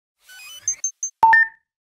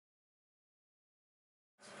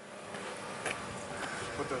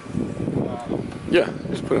Yeah,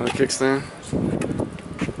 just put it on the kickstand.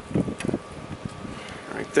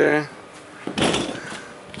 Right there.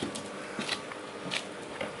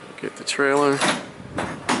 Get the trailer.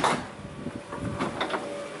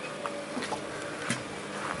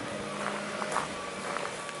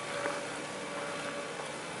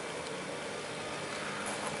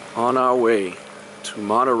 On our way to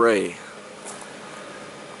Monterey,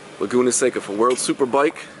 Laguna Seca for World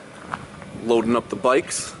Superbike, loading up the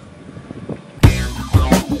bikes.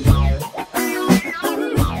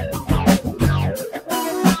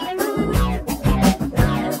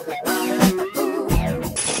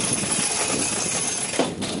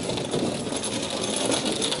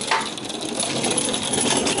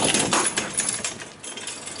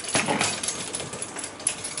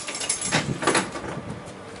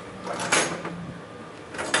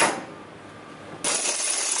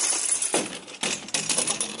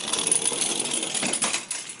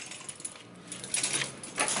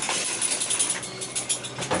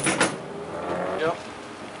 Yep.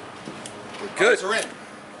 We're good. Bikes are in.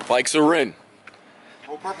 Bikes are in.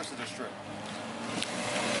 Whole purpose of this trip.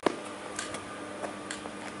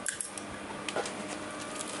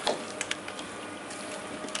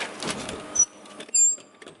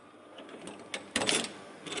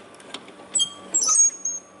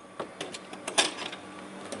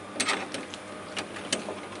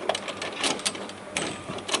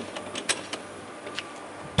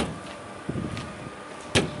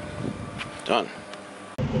 Done.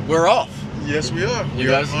 We're off. Yes, we are. You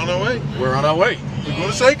guys on our way. We're on our way.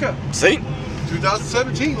 Laguna Seca. See?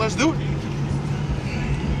 2017. Let's do it.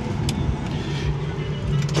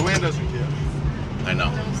 Joanne doesn't care. I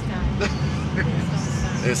know. Don't stop.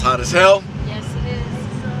 It's hot as hell. Yes, it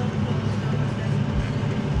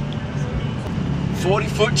is.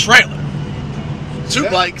 40-foot trailer. 2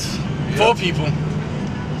 Yep. bikes. 4 people.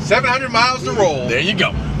 700 miles to roll. There you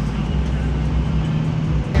go.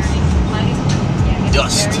 Yeah,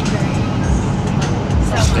 Dust. very, very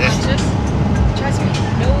self-conscious. Trust me,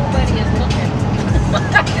 nobody is looking. it's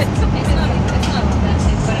not that, but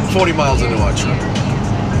I mean, 40 miles into our trip.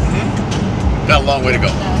 Got a long way to go.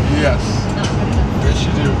 Yes. Yes,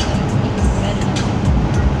 you do.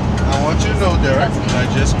 I want you to know, Derek, I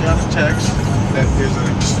just got a text that there's an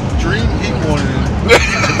extreme heat warning in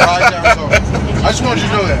Surprise, Arizona. I just want you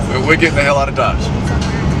to know that. We're getting the hell out of Dodge.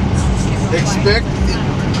 Expect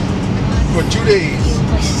for 2 days.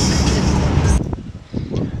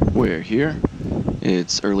 We're here.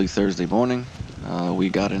 It's early Thursday morning. We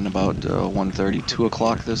got in about 1:30, 2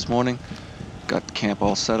 o'clock this morning. Got the camp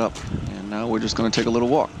all set up, and now we're just going to take a little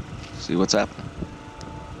walk, see what's happening.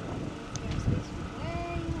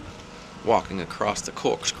 Walking across the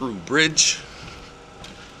Corkscrew Bridge.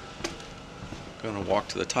 Gonna walk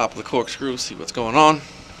to the top of the corkscrew, see what's going on.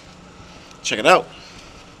 Check it out.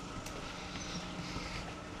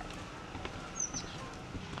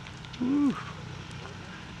 Woo.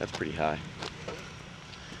 That's pretty high.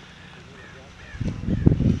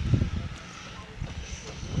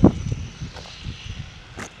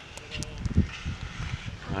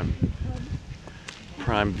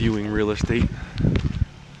 Prime viewing real estate.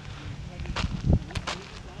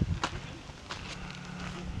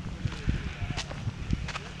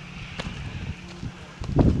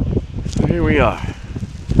 So here we are.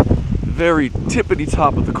 Very tippity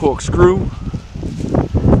top of the corkscrew.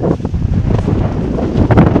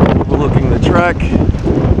 Overlooking the track. We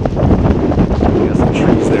got some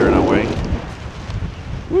trees there in our way.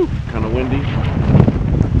 Woo, kind of windy.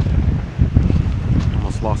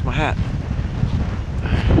 Almost lost my hat.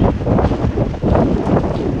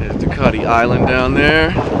 There's Ducati Island down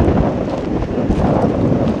there.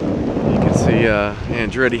 You can see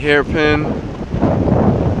Andretti hairpin.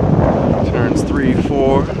 Turns 3,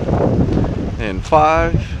 4, and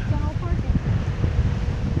 5.